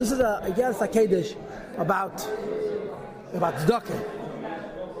a Igeres HaKedesh about tzedakah,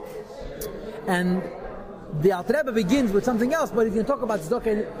 and the Alter Rebbe begins with something else, but he's going to talk about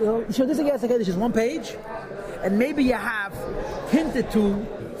tzedakah. So this Igeres HaKedesh is one page, and maybe you have hinted to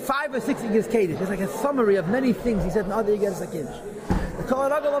 5 or 6 Igeres HaKedesh. It's like a summary of many things he said in other Igeres HaKedesh.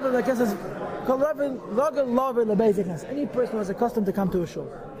 Any person who is accustomed to come to a shul,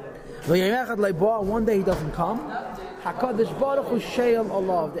 one day he doesn't come, HaKadosh Baruch Hu she'el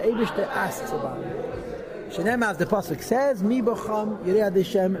olav, the Eibishter asks about it. Shenem, as the pasuk says, Mi b'cham Yirei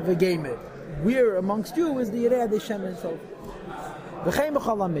Hashem v'geimer. Where amongst you is the Yirei Hashem himself. V'chein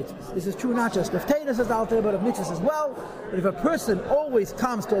b'chol ha-mitzvahs. This is true not just of Torah, says the Alter Rebbe, but of mitzvahs as well. But if a person always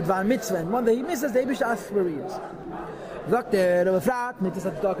comes to a Dvar mitzvah and one day he misses, the Eibishter asks where he is. Doctor, Rebbe Frat,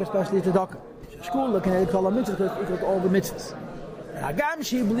 mitzvahs tzedakah, especially tzedakah. Shkul looking at it, kol ha-mitzvahs, because it's equal to all the mitzvahs. Hagam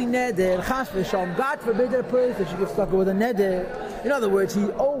shi bli neder, chas v'sham, God forbid a person should get stuck with a neder. In other words, he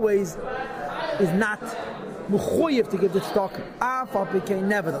always is not mechuyev to give the tzedakah. Afal became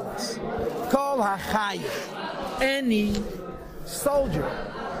nevertheless. Kol ha'chayim, any soldier,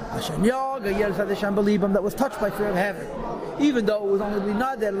 that was touched by fear of heaven, even though it was only bli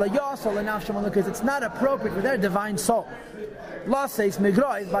neder, la yasal and nafsham, because it's not appropriate for their divine soul. La says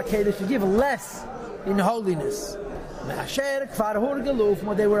megroiz b'kedesh to give less in holiness.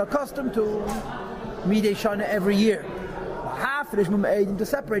 What they were accustomed to midei shana every year, to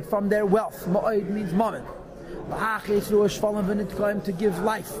separate from their wealth. Ma'id means moment. To give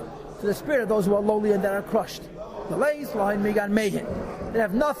life to the spirit of those who are lowly and that are crushed. They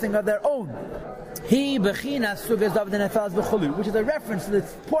have nothing of their own. Which is a reference to the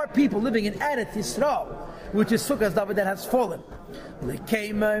poor people living in Eretz Yisrael, which is Sukkot David that has fallen. To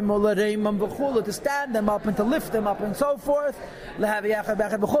stand them up and to lift them up and so forth.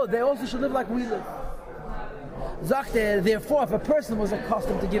 They also should live like we live. Therefore, if a person was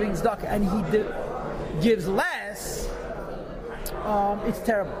accustomed to giving tzedakah and he gives less, it's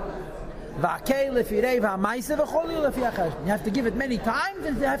terrible. You have to give it many times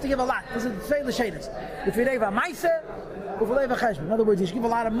and you have to give a lot. In other words, you should give a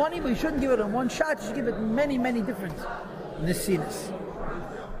lot of money, but you shouldn't give it in one shot. You should give it many, many different nisinus.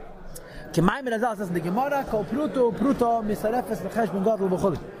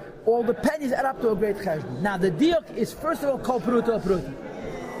 All the pennies add up to a great cheshbon. Now the diuk is first of all kol pruta pruta.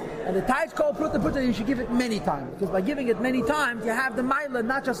 And the tithes kol pruta pruta, you should give it many times. Because by giving it many times, you have the mila,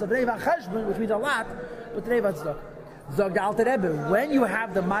 not just of Reva Cheshbon, which means a lot, but Reva Tzedakah. Zog the Alter Rebbe, when you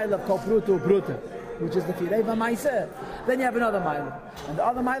have the mila of kol pruta pruta, which is the Fireva Maiseh, then you have another mila. And the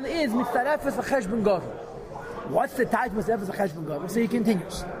other mila is mitzarefes a cheshbon gadol. What's the tithe mitzarefes a cheshbon gadol? So he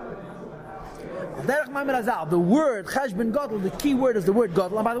continues. The word cheshbon gadol, the key word is the word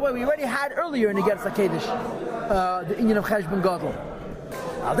gadol. And by the way, we already had earlier in the Igeres HaKedesh the Indian of cheshbon gadol.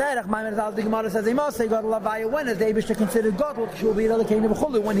 The Gemara says, when is the Eibishter considered gadol?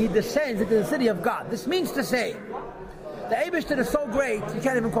 When he descends into the city of God. This means to say, the Eibishter is so great, you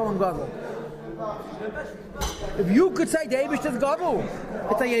can't even call him gadol. If you could say the Eibishter is gadol,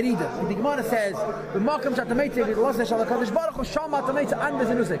 it's a yerida. The Gemara says,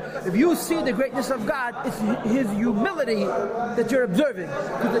 if you see the greatness of God, it's his humility that you're observing.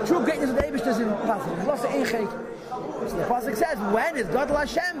 Because the true greatness of the Eibishter is impossible. So the pasuk says, when is gadol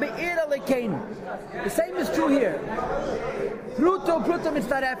Hashem be'ir alekeinu? The same is true here. Pruto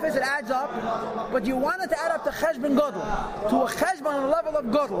mitzarefes, it adds up, but you want it to add up to cheshbon gadol, to a cheshbon on the level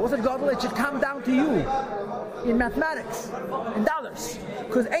of gadol. What's it gadol? It should come down to you in mathematics, in dollars,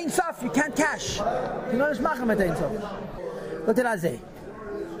 because ein sof you can't cash. You know nishmachem et ein sof. What did I say?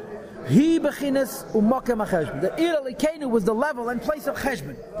 He bechines u'mokem ha-cheshbon. The ir alekeinu was the level and place of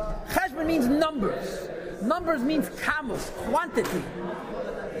cheshbon. Cheshbon means numbers. Numbers means kamos, quantity.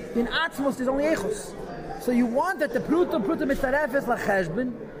 In atzmos there's only echos. So you want that the pruta mitzarefes la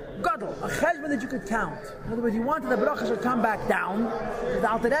cheshbon gadol, a cheshbon that you could count. In other words, you wanted the bracha should come back down.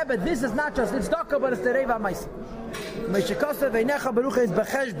 The Alter Rebbe, this is not just it's tzedakah, but it's the Reva Maiseh.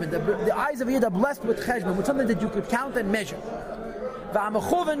 The eyes of Yid are blessed with cheshbon, with something that you could count and measure.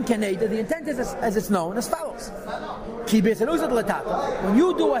 The intent is as it's known as follows. When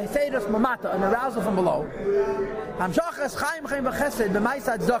you do a seiras mamata, an arousal from below,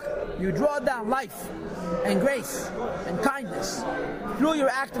 you draw down life and grace and kindness through your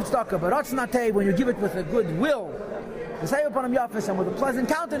act of tzedakah. But when you give it with a good will, and with a pleasant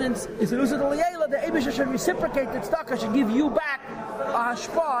countenance, the Eibishter should reciprocate the tzedakah, should give you back a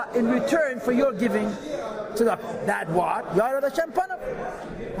hashpah in return for your giving So that what? Yarad Hashem panav.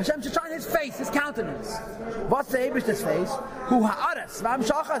 Hashem should shine His face, His countenance. What's the Eibishter's face? Hu ha'aras v'am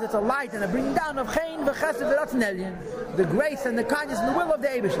shachas. It's a light and a bringing down of Chayin v'chesed v'ratzon elyon, the grace and the kindness and the will of the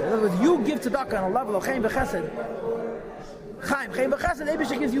Eibishter. In other words, you give tzedakah on a level of Chayin v'chesed. Chaim v'chesed, the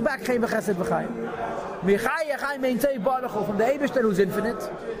Eibishter gives you back Chayin v'chesed v'chaim. Michai Chaim meintei baruch from the Eibishter who's infinite.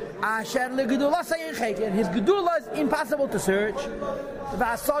 Asher le'gedulah sayin cheki, and His gedulah is impossible to search.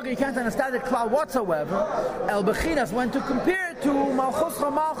 V'asaga, you can't understand it cloud whatsoever. El Bechinas, when to compare it to Malchus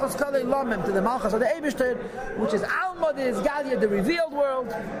HaMalchus Kalei Lomim, to the Malchus of the Eibishter, which is Alma, the Isgalia, the revealed world.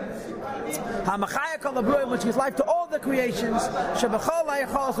 HaMachaya Kalabruim, which gives life to all the creations. Shebechol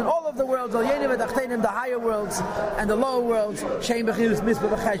HaYachos, in all of the worlds. Al Yenim V'Dachtenim, the higher worlds and the lower worlds. Shein Bechinas Mispah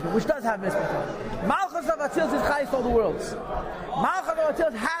V'Cheshbon, which does have Mispah. Malchus of Atzilus is highest all the worlds. Malchus of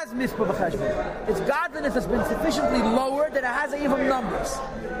Atzilus has Mispah V'Cheshbon. Its godliness has been sufficiently lowered that it has even numbers.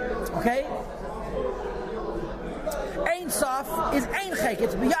 Okay? Ein Sof is Ein Chek,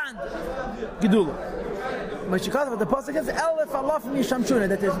 it's beyond Gedula. But the Pasuk is Elef Alafim Yishamshuna,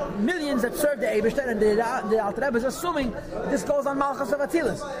 that there's millions that serve the Eibishter, and the Alter Rebbe is assuming this goes on Malchus of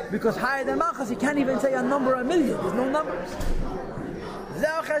Atzilus, because higher than Malchus, you can't even say a number a million. There's no numbers.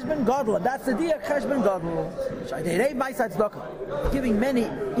 Zeh Cheshbon Gadol. That's the Diak Cheshbon Gadol. Giving many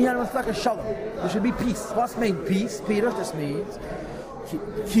Shalom. There should be peace. What's made peace? Pirus, this means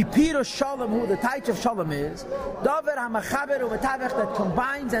Ki Pirus Shalom, who the type of Shalom is Davar HaMachaber u'Metavech, that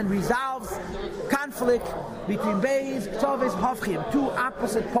combines and resolves conflict between Beis, Ktovis, Hafchim, two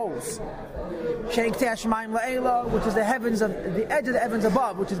opposite poles. Shein Ktei Hashemayim La'ela, which is the heavens of the edge of the heavens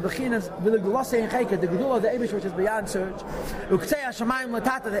above, which is Bechinas V'Legula Sein Cheket, the Gedula of the Eibush, which is beyond search. Uktei Hashemayim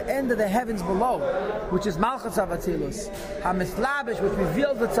Latata, the end of the heavens below, which is Malchus of Atzilus. HaMislabish, which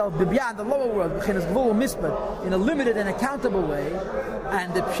reveals itself beyond the lower world, Bechinas Gvul Mispad, in a limited and accountable way.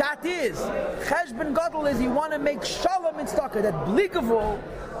 And the pshat is Cheshbon Gadol is you want to make Shalom in Stakah, that Blikavul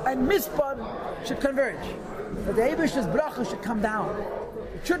and Mispad should converge, that the Eibush's bracha should come down.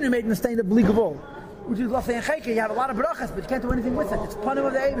 It shouldn't have made in the state of Blikavul, which is Lafay and Chayke. You have a lot of brachas, but you can't do anything with it. It's panim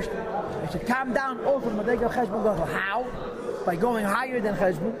of the Eibushter. It should calm down over the Madrega of Cheshbon Gadol. How? By going higher than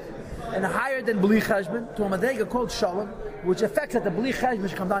Cheshbon and higher than Bli Cheshbon to a Madrega called Shalom, which affects that the Bli Cheshbon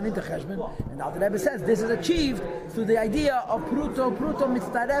should come down into Cheshbon. And the Alter Rebbe says this is achieved through the idea of Pruto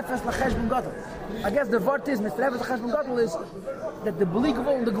Mitztarefes LaCheshbon Gadol. I guess the word is Mitztarefes LaCheshbon Gadol is that the Bli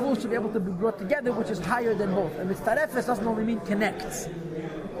Gvul and the Gvul should be able to be brought together, which is higher than both. And Mitztarefes doesn't only mean connects.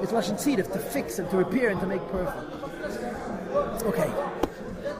 It's Lashon Tzidif, to fix and to repair and to make perfect. Okay.